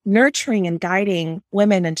actually nurturing and guiding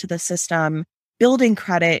women into the system, building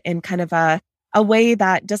credit in kind of a way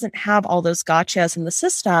that doesn't have all those gotchas in the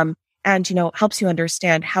system and, helps you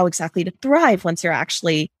understand how exactly to thrive once you're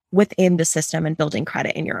actually within the system and building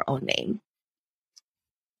credit in your own name.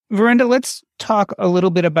 Verinder, let's talk a little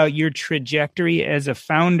bit about your trajectory as a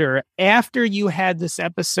founder. After you had this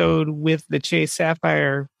episode with the Chase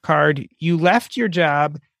Sapphire card, you left your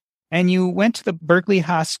job and you went to the Berkeley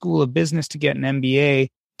Haas School of Business to get an MBA.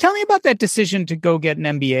 Tell me about that decision to go get an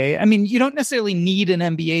MBA. I mean, you don't necessarily need an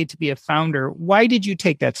MBA to be a founder. Why did you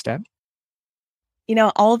take that step?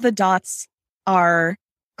 All of the dots are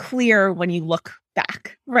clear when you look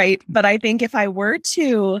back, right? But I think if I were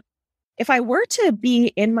to be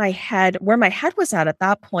in my head, where my head was at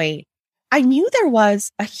that point, I knew there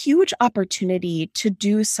was a huge opportunity to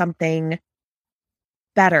do something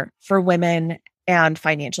better for women and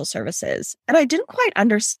financial services. And I didn't quite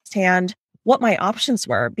understand what my options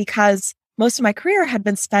were because most of my career had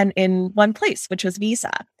been spent in one place, which was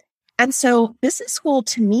Visa. And so business school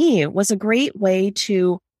to me was a great way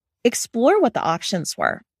to explore what the options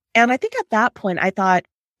were. And I think at that point, I thought,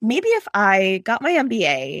 maybe if I got my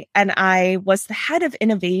MBA and I was the head of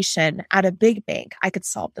innovation at a big bank, I could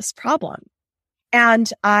solve this problem.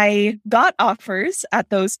 And I got offers at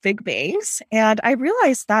those big banks. And I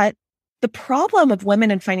realized that the problem of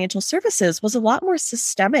women in financial services was a lot more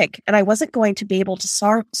systemic, and I wasn't going to be able to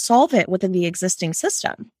solve it within the existing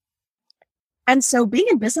system. And so being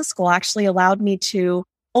in business school actually allowed me to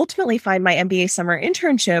ultimately find my MBA summer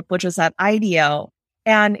internship, which was at IDEO.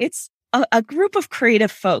 And it's a group of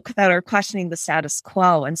creative folk that are questioning the status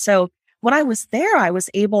quo. And so when I was there, I was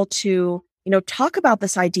able to, talk about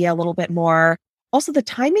this idea a little bit more. Also, the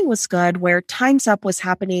timing was good where Time's Up was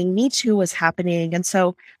happening, Me Too was happening. And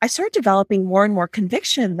so I started developing more and more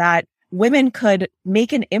conviction that women could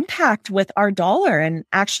make an impact with our dollar and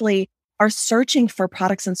actually are searching for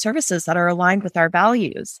products and services that are aligned with our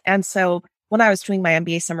values. And so when I was doing my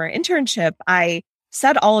MBA summer internship, I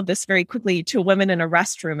said all of this very quickly to women in a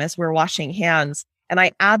restroom as we're washing hands. And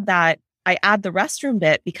I add the restroom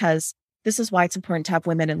bit because this is why it's important to have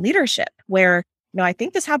women in leadership, where, I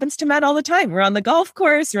think this happens to men all the time. We're on the golf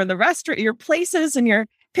course, you're in the restaurant, your places, and you're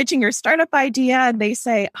pitching your startup idea. And they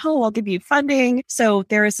say, oh, I'll give you funding. So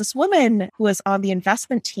there is this woman who was on the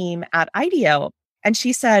investment team at IDEO. And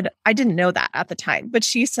she said, I didn't know that at the time, but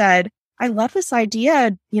she said, I love this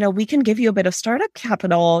idea. We can give you a bit of startup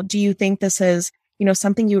capital. Do you think this is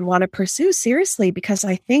something you would want to pursue seriously? Because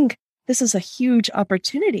I think this is a huge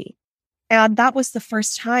opportunity. And that was the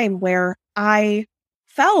first time where I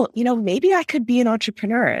felt, maybe I could be an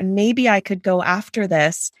entrepreneur and maybe I could go after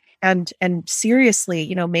this and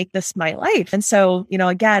seriously, make this my life. And so,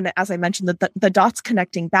 again, as I mentioned, the dots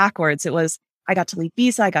connecting backwards, it was, I got to leave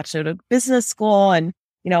Visa, I got to go to business school and,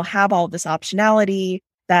 have all this optionality.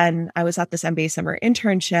 Then I was at this MBA summer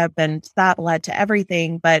internship and that led to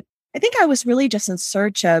everything. But I think I was really just in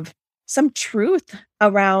search of some truth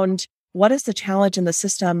around what is the challenge in the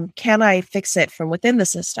system? Can I fix it from within the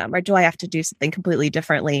system, or do I have to do something completely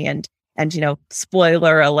differently? And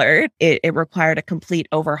spoiler alert, it required a complete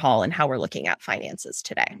overhaul in how we're looking at finances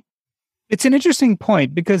today. It's an interesting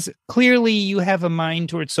point because clearly you have a mind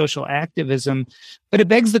towards social activism, but it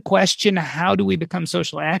begs the question, how do we become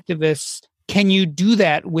social activists? Can you do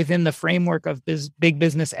that within the framework of big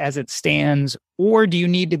business as it stands, or do you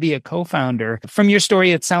need to be a co-founder? From your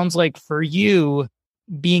story, it sounds like for you,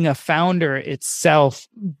 being a founder itself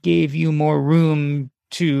gave you more room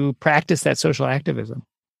to practice that social activism.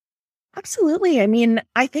 Absolutely. I mean,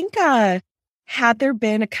 I think had there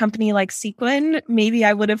been a company like Sequin, maybe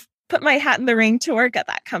I would have put my hat in the ring to work at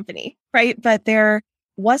that company, right? But there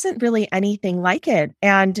wasn't really anything like it.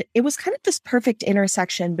 And it was kind of this perfect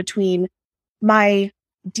intersection between my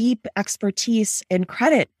deep expertise in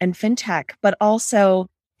credit and fintech, but also,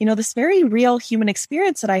 this very real human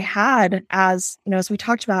experience that I had as, as we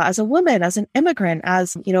talked about, as a woman, as an immigrant,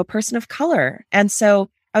 as, a person of color. And so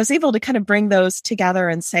I was able to kind of bring those together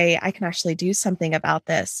and say, I can actually do something about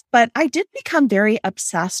this. But I did become very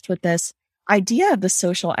obsessed with this idea of the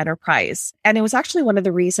social enterprise. And it was actually one of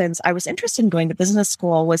the reasons I was interested in going to business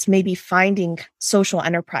school, was maybe finding social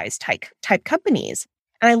enterprise type companies.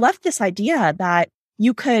 And I left this idea that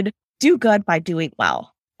you could do good by doing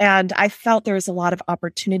well. And I felt there was a lot of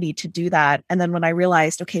opportunity to do that. And then when I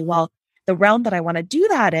realized, okay, well, the realm that I want to do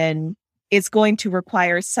that in is going to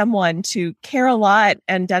require someone to care a lot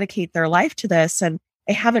and dedicate their life to this. And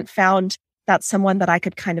I haven't found that someone that I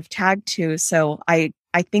could kind of tag to. So I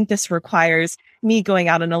think this requires me going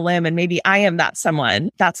out on a limb, and maybe I am that someone.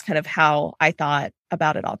 That's kind of how I thought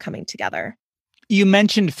about it all coming together. You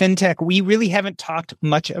mentioned fintech. We really haven't talked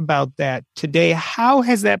much about that today. How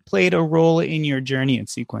has that played a role in your journey at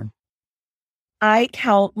Sequin? I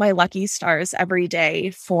count my lucky stars every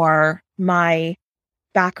day for my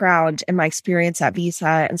background and my experience at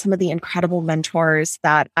Visa and some of the incredible mentors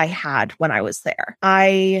that I had when I was there.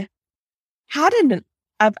 I had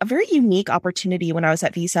a very unique opportunity when I was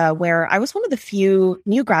at Visa, where I was one of the few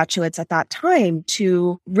new graduates at that time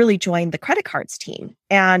to really join the credit cards team.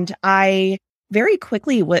 And I very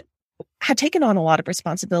quickly had taken on a lot of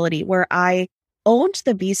responsibility, where I owned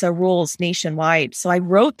the Visa rules nationwide. So I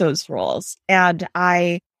wrote those rules, and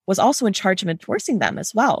I was also in charge of enforcing them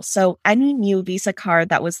as well. So any new Visa card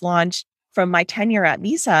that was launched from my tenure at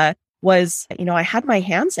Visa was, I had my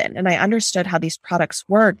hands in, and I understood how these products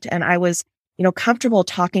worked. And I was, comfortable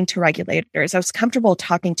talking to regulators. I was comfortable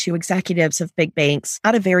talking to executives of big banks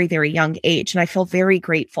at a very, very young age. And I feel very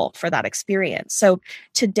grateful for that experience. So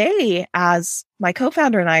today, as my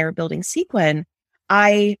co-founder and I are building Sequin,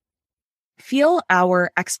 I feel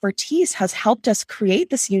our expertise has helped us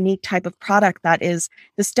create this unique type of product that is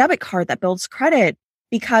this debit card that builds credit.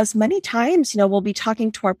 Because many times, we'll be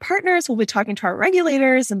talking to our partners, we'll be talking to our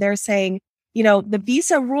regulators, and they're saying, the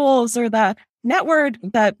Visa rules or the network,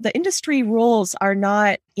 the industry rules are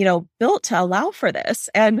not, built to allow for this.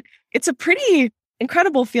 And it's a pretty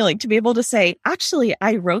incredible feeling to be able to say, actually,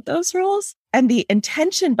 I wrote those rules, and the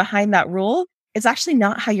intention behind that rule is actually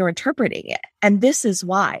not how you're interpreting it. And this is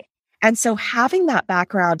why. And so having that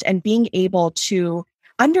background and being able to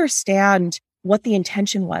understand what the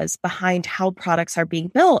intention was behind how products are being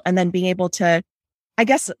built, and then being able to,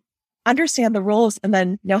 understand the rules and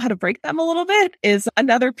then know how to break them a little bit, is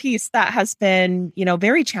another piece that has been,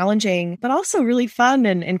 very challenging, but also really fun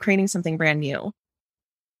and creating something brand new.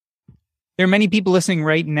 There are many people listening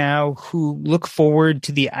right now who look forward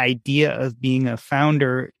to the idea of being a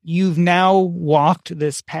founder. You've now walked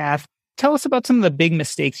this path. Tell us about some of the big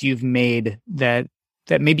mistakes you've made that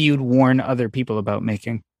maybe you'd warn other people about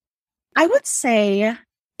making. I would say,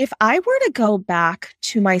 if I were to go back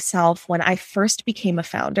to myself when I first became a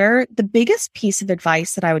founder, the biggest piece of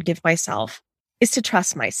advice that I would give myself is to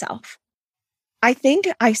trust myself. I think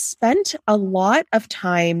I spent a lot of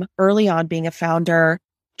time early on being a founder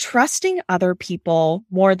trusting other people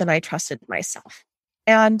more than I trusted myself.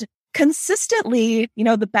 And consistently,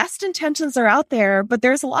 the best intentions are out there, but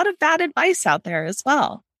there's a lot of bad advice out there as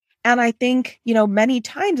well. And I think, many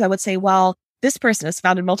times I would say, well, this person has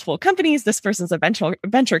founded multiple companies. This person's a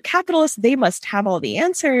venture capitalist. They must have all the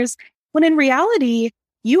answers. When in reality,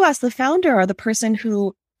 you as the founder are the person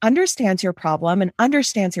who understands your problem and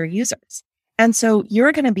understands your users. And so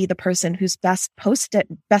you're going to be the person who's best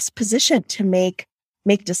positioned to make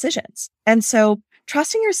decisions. And so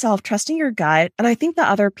trusting yourself, trusting your gut. And I think the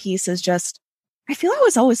other piece is just, I feel I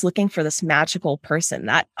was always looking for this magical person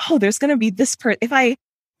that, there's going to be this person.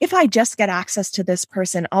 If I just get access to this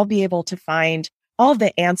person, I'll be able to find all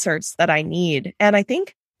the answers that I need. And I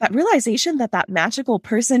think that realization that magical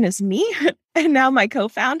person is me and now my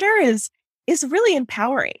co-founder is really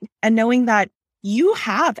empowering. And knowing that you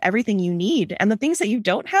have everything you need, and the things that you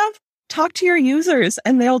don't have, talk to your users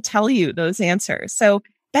and they'll tell you those answers. So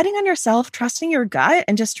betting on yourself, trusting your gut,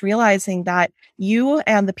 and just realizing that you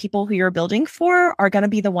and the people who you're building for are going to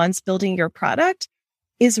be the ones building your product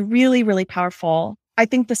is really, really powerful. I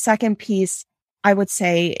think the second piece I would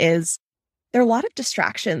say is there are a lot of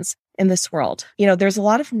distractions in this world. There's a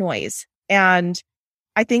lot of noise. And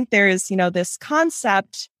I think there's, this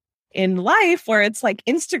concept in life where it's like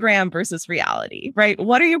Instagram versus reality, right?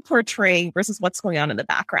 What are you portraying versus what's going on in the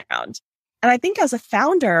background? And I think as a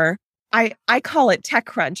founder, I call it tech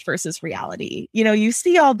crunch versus reality. You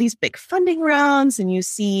see all these big funding rounds and you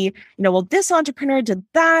see, well, this entrepreneur did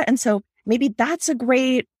that. And so maybe that's a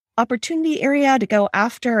great opportunity area to go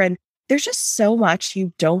after. And there's just so much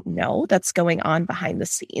you don't know that's going on behind the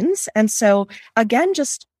scenes. And so again,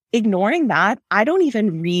 just ignoring that, I don't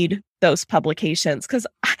even read those publications because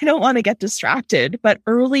I don't want to get distracted. But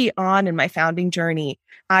early on in my founding journey,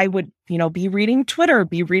 I would, be reading Twitter,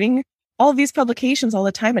 be reading all of these publications all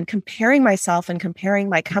the time and comparing myself and comparing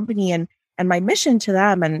my company and my mission to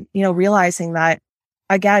them. And, realizing that,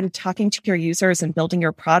 again, talking to your users and building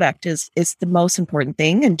your product is the most important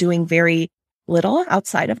thing, and doing very little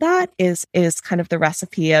outside of that is kind of the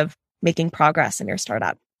recipe of making progress in your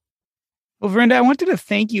startup. Well, Verinda, I wanted to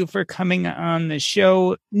thank you for coming on the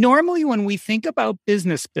show. Normally, when we think about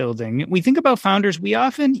business building, we think about founders, we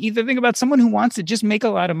often either think about someone who wants to just make a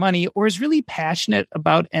lot of money or is really passionate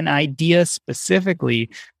about an idea specifically.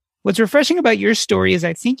 What's refreshing about your story is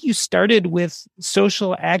I think you started with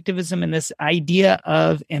social activism and this idea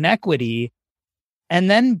of inequity and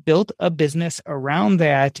then built a business around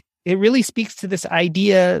that. It really speaks to this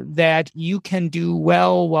idea that you can do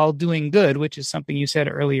well while doing good, which is something you said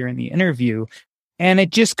earlier in the interview. And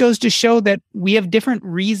it just goes to show that we have different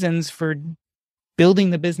reasons for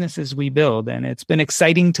building the businesses we build. And it's been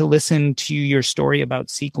exciting to listen to your story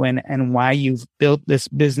about Sequin and why you've built this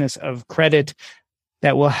business of credit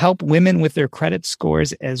that will help women with their credit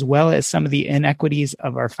scores, as well as some of the inequities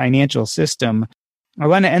of our financial system. I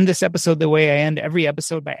want to end this episode the way I end every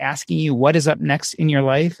episode by asking you what is up next in your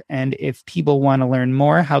life, and if people want to learn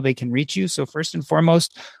more, how they can reach you. So first and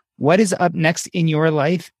foremost, what is up next in your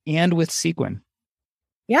life and with Sequin?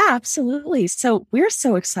 Yeah, absolutely. So we're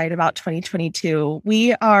so excited about 2022.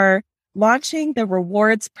 We are launching the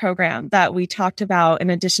rewards program that we talked about in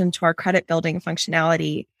addition to our credit building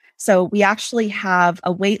functionality. So we actually have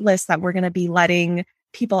a wait list that we're going to be letting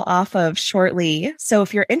people off of shortly. So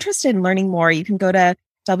if you're interested in learning more, you can go to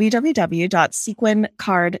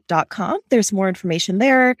www.sequincard.com. There's more information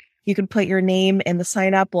there. You can put your name in the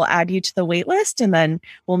sign up. We'll add you to the wait list, and then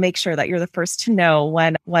we'll make sure that you're the first to know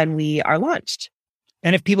when we are launched.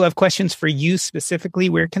 And if people have questions for you specifically,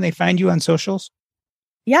 where can they find you on socials?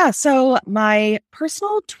 Yeah. So my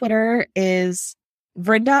personal Twitter is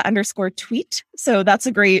Verinda_tweet. So that's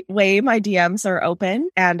a great way. My DMs are open.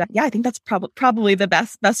 And I think that's probably the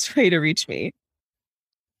best way to reach me.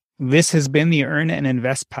 This has been the Earn and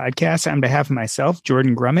Invest podcast. On behalf of myself,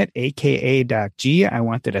 Jordan Grummett, aka Doc G, I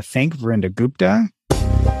wanted to thank Verinda Gupta.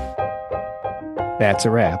 That's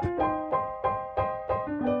a wrap.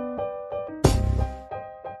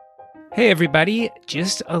 Hey, everybody.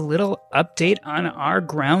 Just a little update on our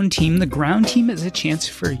ground team. The ground team is a chance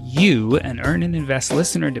for you, an Earn and Invest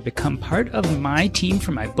listener, to become part of my team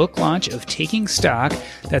for my book launch of Taking Stock.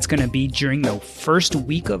 That's going to be during the first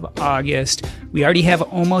week of August. We already have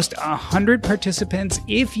almost 100 participants.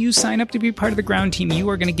 If you sign up to be part of the ground team, you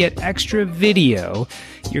are going to get extra video.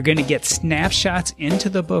 You're going to get snapshots into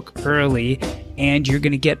the book early, and you're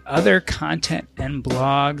going to get other content and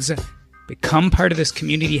blogs. Become part of this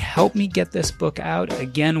community. Help me get this book out.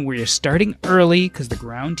 Again, we're starting early because the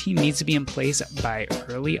ground team needs to be in place by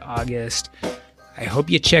early August. I hope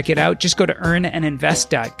you check it out. Just go to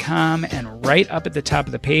earnandinvest.com, and right up at the top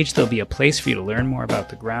of the page, there'll be a place for you to learn more about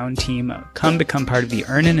the ground team. Come become part of the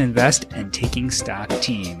Earn and Invest and Taking Stock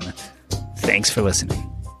team. Thanks for listening.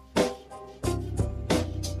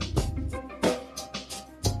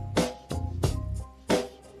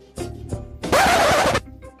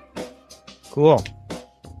 Cool.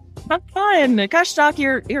 Fun. Gosh, Doc,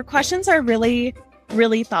 your questions are really,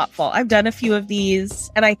 really thoughtful. I've done a few of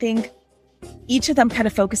these, and I think each of them kind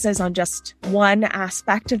of focuses on just one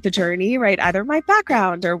aspect of the journey, right? Either my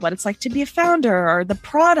background or what it's like to be a founder or the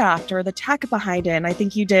product or the tech behind it. And I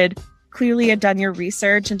think you clearly had done your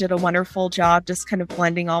research and did a wonderful job just kind of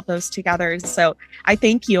blending all those together. So I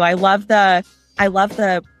thank you. I love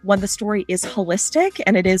when the story is holistic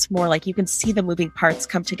and it is more like you can see the moving parts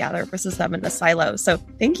come together versus them in the silo. So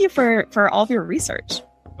thank you for all of your research.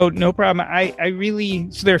 Oh, no problem. I really,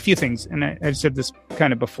 so there are a few things, and I've said this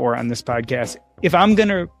kind of before on this podcast. If I'm going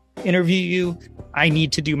to interview you, I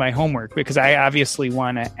need to do my homework because I obviously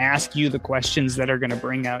want to ask you the questions that are going to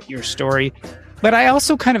bring out your story. But I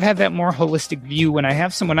also kind of have that more holistic view when I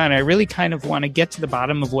have someone on. I really kind of want to get to the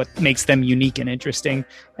bottom of what makes them unique and interesting.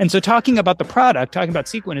 And so talking about the product, talking about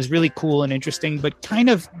Sequin is really cool and interesting, but kind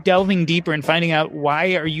of delving deeper and finding out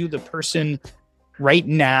why are you the person right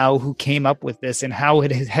now who came up with this and how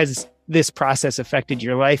it has this process affected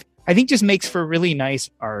your life, I think just makes for a really nice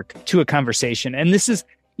arc to a conversation. And this is,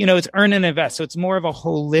 it's Earn and Invest. So it's more of a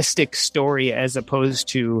holistic story as opposed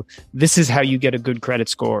to this is how you get a good credit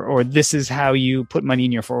score or this is how you put money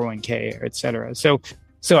in your 401k, et cetera. So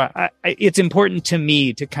it's important to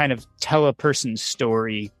me to kind of tell a person's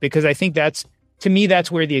story because I think that's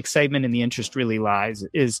where the excitement and the interest really lies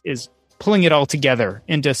is pulling it all together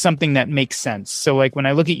into something that makes sense. So like when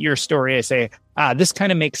I look at your story, I say, this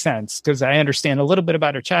kind of makes sense because I understand a little bit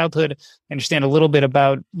about her childhood. I understand a little bit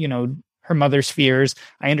about, her mother's fears.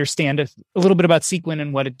 I understand a little bit about Sequin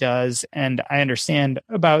and what it does. And I understand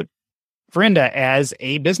about Verinda as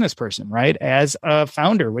a business person, right? As a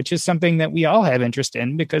founder, which is something that we all have interest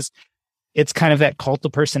in because it's kind of that cult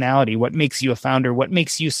of personality. What makes you a founder? What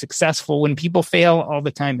makes you successful when people fail all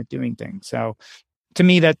the time at doing things? So to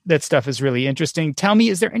me, that stuff is really interesting. Tell me,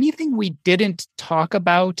 is there anything we didn't talk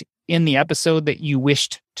about in the episode that you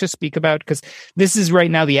wished to speak about? Because this is right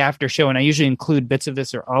now the after show, and I usually include bits of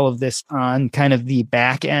this or all of this on kind of the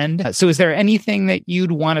back end. So is there anything that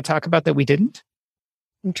you'd want to talk about that we didn't?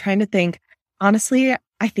 I'm trying to think. Honestly,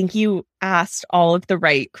 I think you asked all of the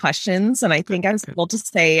right questions, and I think I was able to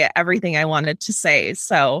say everything I wanted to say.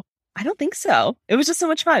 So I don't think so. It was just so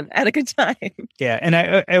much fun. I had a good time. Yeah. And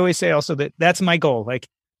I always say also that that's my goal. Like,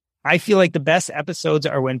 I feel like the best episodes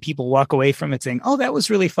are when people walk away from it saying, oh, that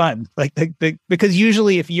was really fun. Like, because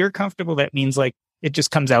usually if you're comfortable, that means like it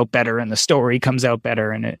just comes out better and the story comes out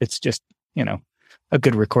better. And it's just, a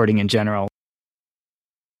good recording in general.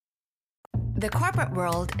 The corporate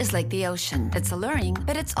world is like the ocean. It's alluring,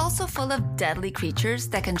 but it's also full of deadly creatures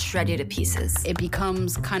that can shred you to pieces. It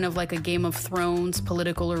becomes kind of like a Game of Thrones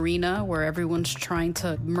political arena where everyone's trying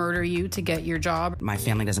to murder you to get your job. My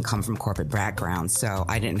family doesn't come from corporate background, so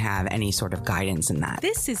I didn't have any sort of guidance in that.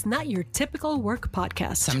 This is not your typical work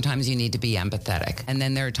podcast. Sometimes you need to be empathetic. And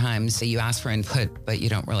then there are times that you ask for input, but you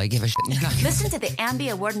don't really give a shit. Listen to the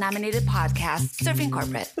Ambie Award-nominated podcast, Surfing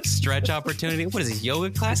Corporate. Stretch opportunity? What is this,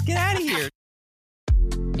 yoga class? Get out of here.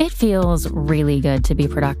 It feels really good to be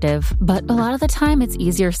productive, but a lot of the time it's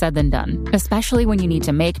easier said than done, especially when you need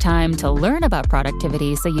to make time to learn about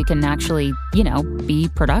productivity so you can actually, be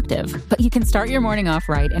productive. But you can start your morning off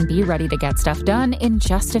right and be ready to get stuff done in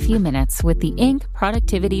just a few minutes with the Inc.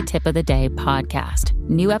 Productivity Tip of the Day podcast.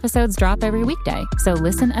 New episodes drop every weekday, so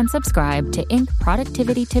listen and subscribe to Inc.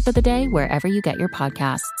 Productivity Tip of the Day wherever you get your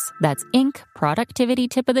podcasts. That's Inc. Productivity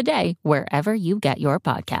Tip of the Day wherever you get your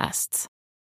podcasts.